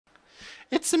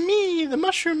It's me, the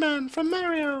Mushroom Man from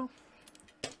Mario.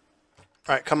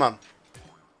 Alright, come on.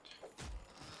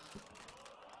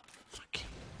 Fucking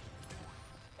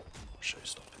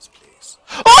showstoppers, please.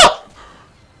 Oh!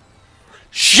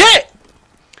 Shit!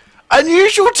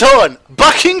 Unusual taunt.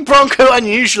 Bucking Bronco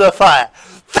unusual fire.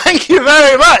 Thank you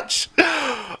very much.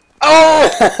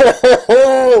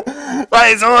 Oh! That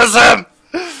is awesome!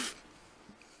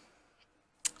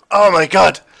 Oh my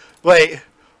god! Wait,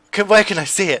 where can I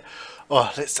see it?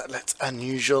 Oh, let's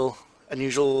unusual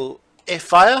if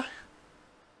fire.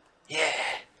 Yeah.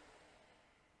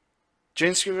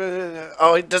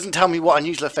 Oh, it doesn't tell me what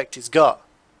unusual effect it's got.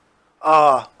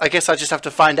 Ah, I guess I just have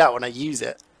to find out when I use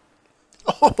it.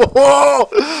 Oh,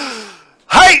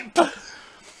 hype!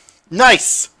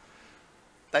 Nice.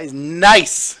 That is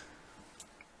nice.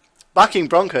 Bucking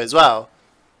Bronco as well.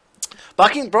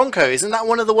 Bucking Bronco, isn't that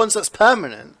one of the ones that's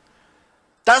permanent?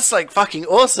 That's like fucking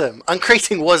awesome.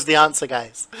 Uncrating was the answer,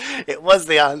 guys. It was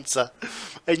the answer.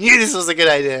 I knew this was a good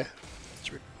idea.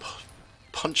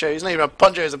 Poncho, it's not even a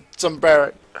poncho, it's a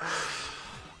sombrero.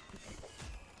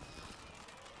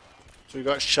 So we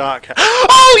got shark hat.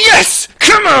 Oh yes!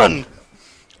 Come on!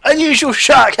 Unusual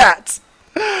shark hat!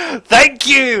 Thank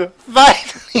you!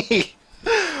 Finally!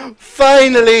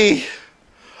 Finally!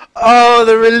 Oh,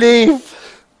 the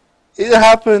relief! It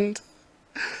happened!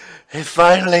 It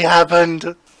finally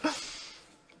happened!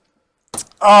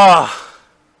 Ah! Oh.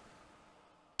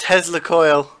 Tesla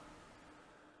coil.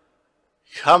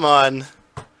 Come on.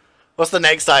 What's the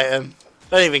next item?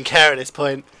 I don't even care at this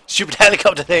point. Stupid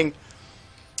helicopter thing.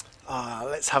 Ah,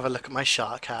 let's have a look at my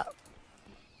shark hat.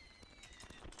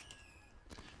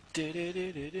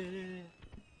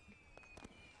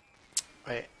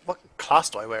 Wait, what class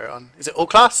do I wear it on? Is it all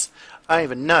class? I don't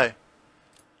even know.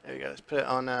 There we go, let's put it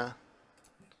on,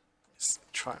 let's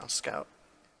try it on Scout.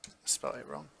 I spelled it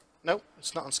wrong. Nope,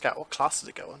 it's not on Scout. What class does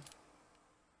it go on?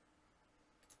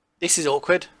 This is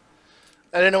awkward.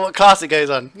 I don't know what class it goes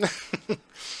on.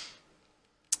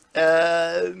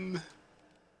 Go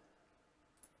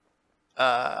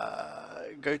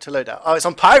to loadout. Oh, it's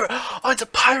on Pyro. Oh, it's a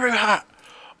Pyro hat.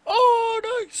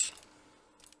 Oh, nice.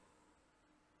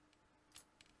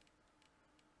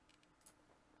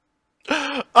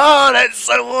 Oh, that's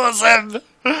so awesome.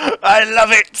 I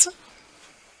love it.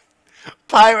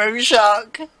 Pyro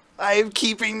Shark. I am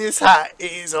keeping this hat.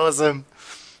 It is awesome.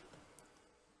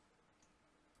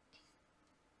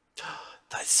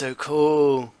 That's so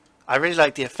cool. I really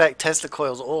like the effect. Tesla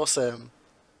coil's awesome.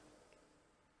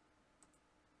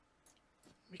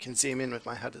 We can zoom in with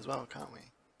my HUD as well, can't we?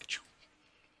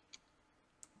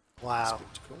 Wow.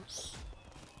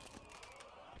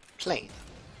 Plane.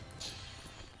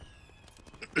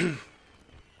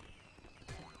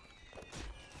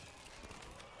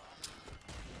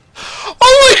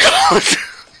 Oh my god!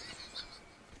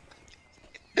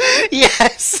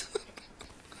 Yes!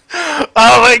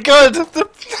 Oh my god!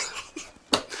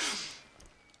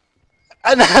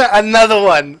 Another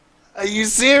one! Are you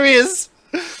serious?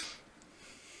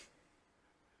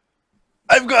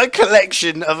 I've got a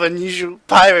collection of unusual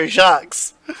pyro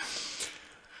sharks.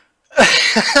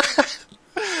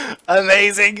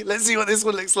 Amazing! Let's see what this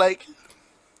one looks like.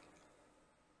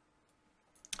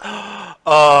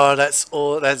 Oh,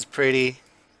 that's pretty.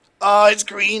 Oh, it's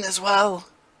green as well.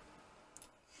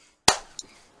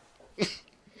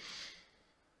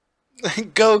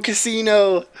 Go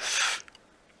Casino!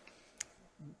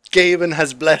 Gaben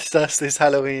has blessed us this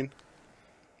Halloween.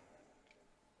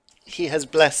 He has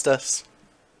blessed us.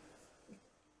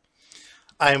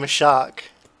 I am a shark.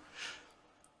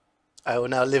 I will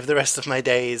now live the rest of my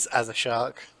days as a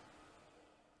shark.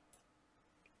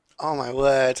 Oh my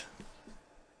word.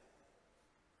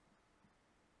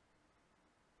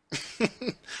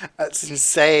 That's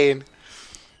insane.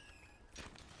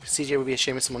 CJ would be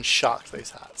ashamed if someone sharked those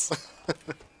hats.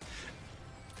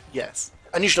 Yes.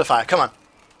 Unusual fire, come on.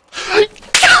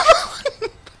 Come on!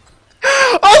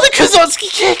 Oh, the Kazotsky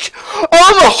kick!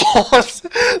 Oh my horse!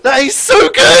 That is so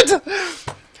good!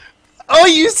 Are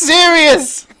you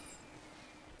serious?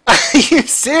 Are you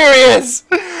serious?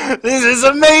 This is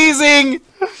amazing!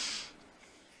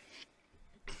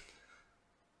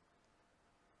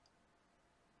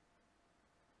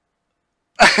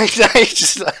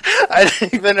 I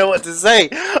don't even know what to say.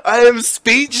 I am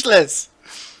speechless.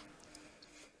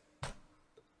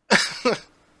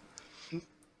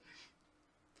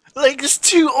 Like, there's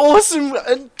two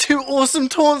awesome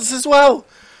taunts as well.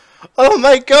 Oh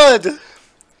my god.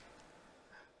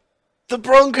 The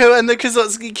Bronco and the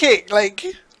Kazotsky kick, like,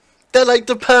 they're like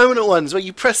the permanent ones where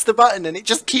you press the button and it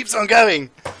just keeps on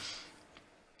going.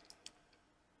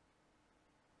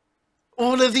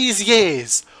 All of these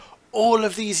years, all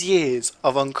of these years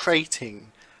of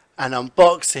uncrating and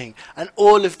unboxing and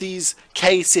all of these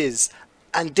cases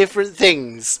and different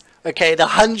things, okay, the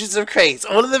hundreds of crates,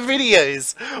 all of the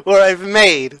videos where I've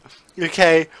made,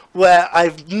 okay, where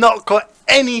I've not got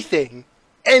anything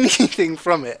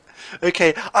from it,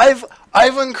 okay, I've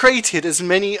uncrated as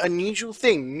many unusual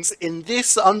things in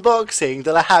this unboxing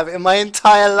that I have in my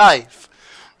entire life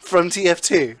from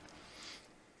TF2.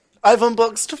 I've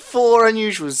unboxed 4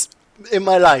 unusuals in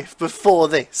my life before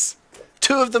this.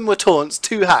 2 of them were taunts,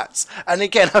 2 hats. And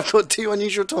again, I've got 2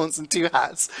 unusual taunts and 2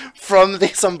 hats from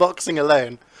this unboxing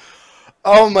alone.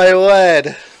 Oh my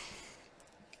word.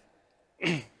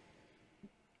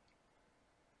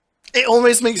 It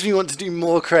almost makes me want to do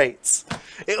more crates.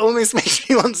 It almost makes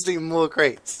me want to do more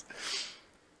crates.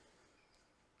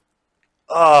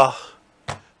 Oh,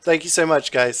 thank you so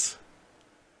much, guys.